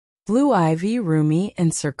Blue Ivy, Rumi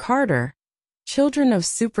and Sir, children of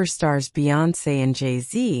superstars Beyoncé and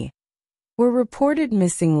Jay-Z, were reported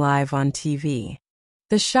missing live on TV.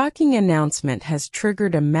 The shocking announcement has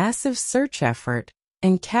triggered a massive search effort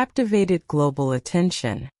and captivated global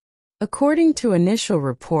attention. According to initial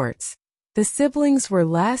reports, the siblings were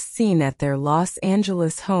last seen at their Los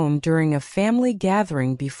Angeles home during a family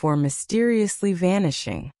gathering before mysteriously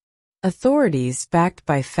vanishing. Authorities, backed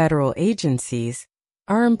by federal agencies,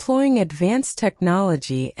 are employing advanced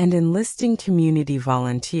technology and enlisting community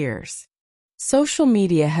volunteers. Social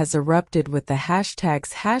media has erupted with the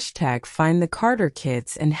hashtags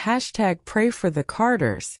 #FindTheCarterKids and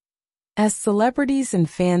 #PrayForTheCarters, as celebrities and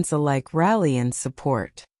fans alike rally in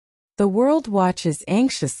support. The world watches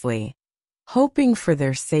anxiously, hoping for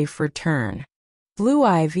their safe return. Blue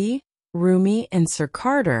Ivy, Rumi and Sir,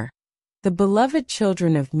 the beloved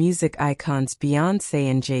children of music icons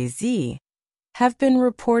Beyoncé and Jay-Z, have been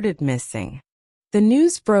reported missing. The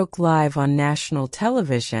news broke live on national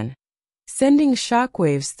television, sending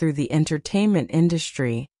shockwaves through the entertainment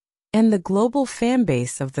industry and the global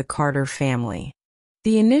fanbase of the Carter family.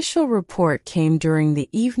 The initial report came during the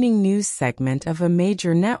evening news segment of a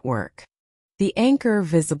major network. The anchor,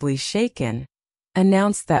 visibly shaken,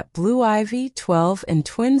 announced that Blue Ivy, 12, and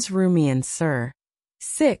twins Rumi and Sir,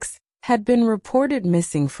 6, had been reported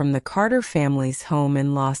missing from the Carter family's home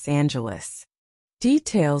in Los Angeles.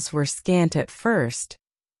 Details were scant at first,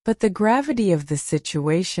 but the gravity of the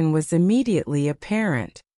situation was immediately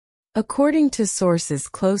apparent. According to sources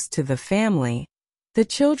close to the family, the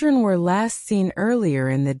children were last seen earlier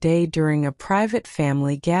in the day during a private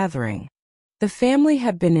family gathering. The family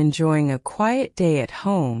had been enjoying a quiet day at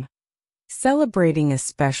home, celebrating a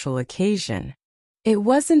special occasion. It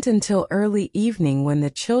wasn't until early evening when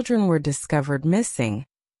the children were discovered missing,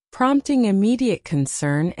 prompting immediate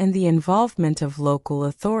concern and the involvement of local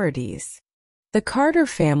authorities. The Carter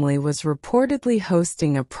family was reportedly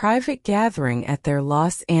hosting a private gathering at their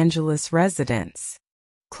Los Angeles residence.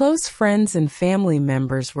 Close friends and family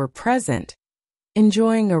members were present,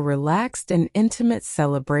 enjoying a relaxed and intimate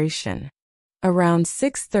celebration. Around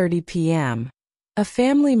 6:30 p.m., a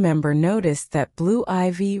family member noticed that Blue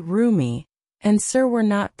Ivy, Rumi, and Sir were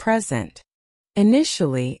not present.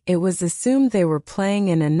 Initially, it was assumed they were playing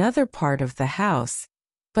in another part of the house,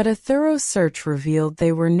 but a thorough search revealed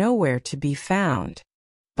they were nowhere to be found.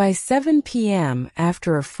 By 7 p.m.,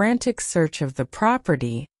 after a frantic search of the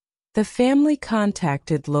property, the family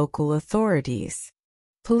contacted local authorities.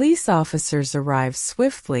 Police officers arrived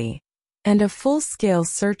swiftly, and a full-scale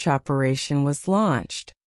search operation was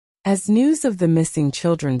launched. As news of the missing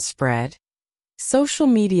children spread, social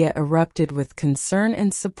media erupted with concern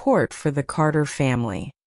and support for the Carter family.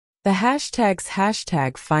 The hashtags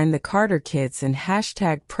 #FindTheCarterKids and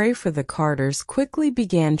 #PrayForTheCarters quickly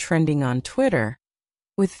began trending on Twitter,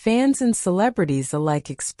 with fans and celebrities alike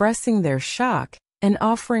expressing their shock and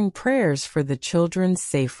offering prayers for the children's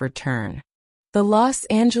safe return. The Los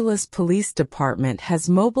Angeles Police Department has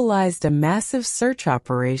mobilized a massive search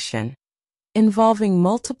operation involving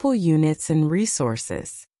multiple units and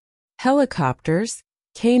resources. Helicopters,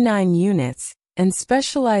 K-9 units, and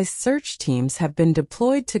specialized search teams have been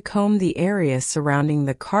deployed to comb the area surrounding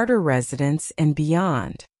the Carter residence and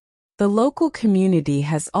beyond. The local community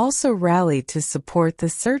has also rallied to support the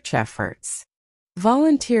search efforts.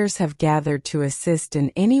 Volunteers have gathered to assist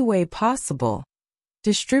in any way possible,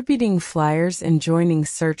 distributing flyers and joining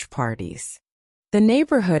search parties. The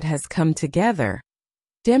neighborhood has come together,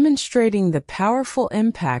 demonstrating the powerful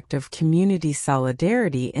impact of community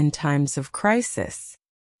solidarity in times of crisis.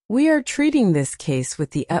 We are treating this case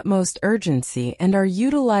with the utmost urgency and are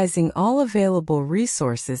utilizing all available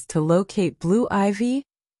resources to locate Blue Ivy,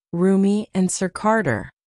 Rumi, and Sir.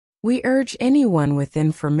 We urge anyone with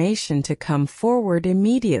information to come forward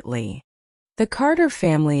immediately. The Carter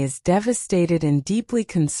family is devastated and deeply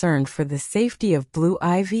concerned for the safety of Blue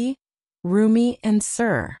Ivy, Rumi, and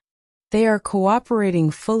Sir. They are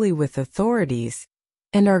cooperating fully with authorities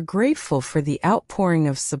and are grateful for the outpouring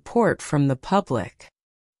of support from the public.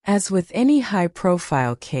 As with any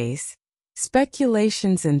high-profile case,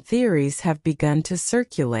 speculations and theories have begun to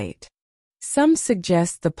circulate. Some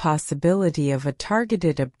suggest the possibility of a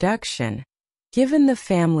targeted abduction, given the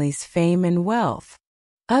family's fame and wealth.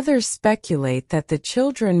 Others speculate that the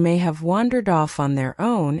children may have wandered off on their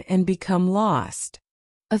own and become lost.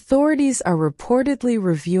 Authorities are reportedly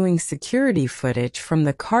reviewing security footage from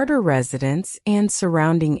the Carter residence and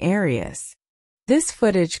surrounding areas. This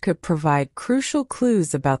footage could provide crucial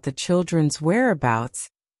clues about the children's whereabouts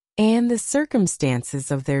and the circumstances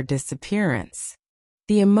of their disappearance.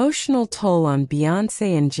 The emotional toll on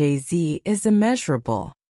Beyoncé and Jay-Z is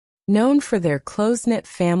immeasurable. Known for their close-knit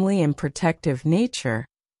family and protective nature,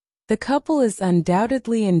 the couple is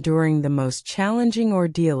undoubtedly enduring the most challenging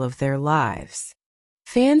ordeal of their lives.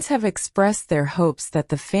 Fans have expressed their hopes that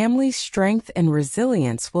the family's strength and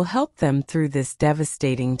resilience will help them through this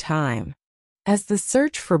devastating time. As the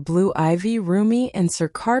search for Blue Ivy, Rumi and Sir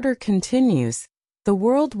Carter continues, the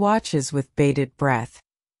world watches with bated breath,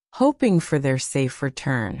 hoping for their safe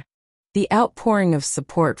return. The outpouring of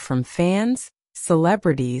support from fans,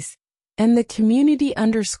 celebrities, and the community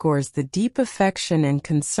underscores the deep affection and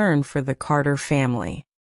concern for the Carter family.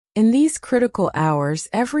 In these critical hours,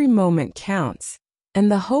 every moment counts,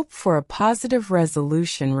 and the hope for a positive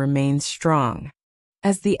resolution remains strong.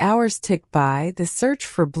 As the hours tick by, the search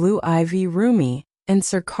for Blue Ivy, Rumi and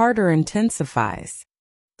Sir Carter intensifies.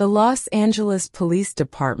 The Los Angeles Police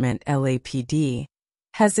Department, LAPD,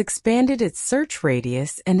 has expanded its search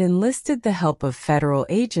radius and enlisted the help of federal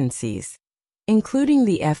agencies, including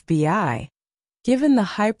the FBI, given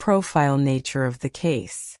the high-profile nature of the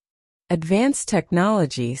case. Advanced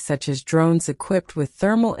technology, such as drones equipped with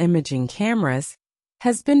thermal imaging cameras,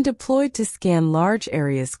 has been deployed to scan large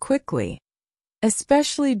areas quickly,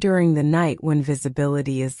 especially during the night when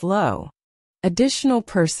visibility is low. Additional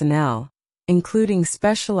personnel, including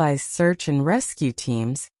specialized search and rescue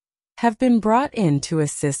teams, have been brought in to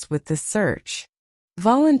assist with the search.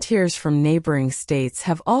 Volunteers from neighboring states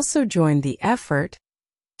have also joined the effort,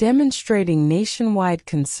 demonstrating nationwide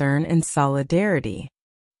concern and solidarity.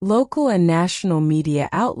 Local and national media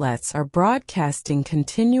outlets are broadcasting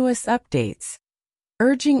continuous updates,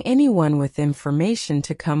 urging anyone with information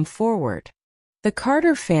to come forward. The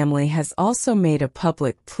Carter family has also made a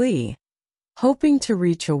public plea, hoping to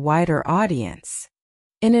reach a wider audience.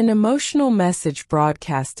 In an emotional message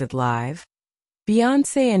broadcasted live,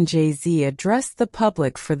 Beyoncé and Jay-Z addressed the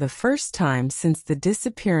public for the first time since the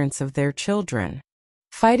disappearance of their children.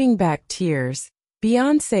 Fighting back tears,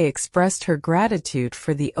 Beyoncé expressed her gratitude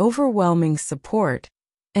for the overwhelming support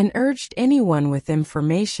and urged anyone with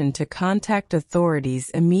information to contact authorities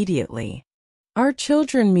immediately. Our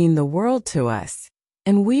children mean the world to us,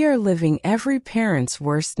 and we are living every parent's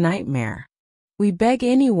worst nightmare. We beg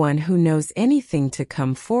anyone who knows anything to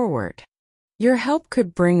come forward. Your help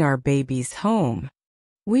could bring our babies home.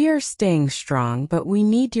 We are staying strong, but we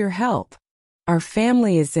need your help. Our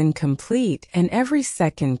family is incomplete and every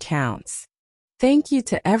second counts. Thank you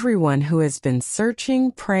to everyone who has been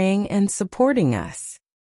searching, praying, and supporting us.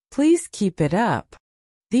 Please keep it up.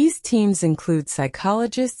 These teams include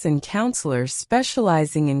psychologists and counselors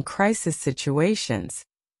specializing in crisis situations,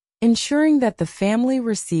 ensuring that the family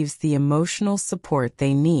receives the emotional support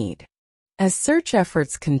they need. As search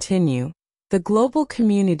efforts continue, the global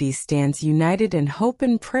community stands united in hope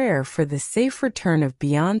and prayer for the safe return of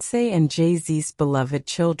Beyoncé and Jay-Z's beloved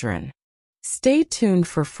children. Stay tuned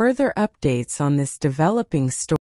for further updates on this developing story.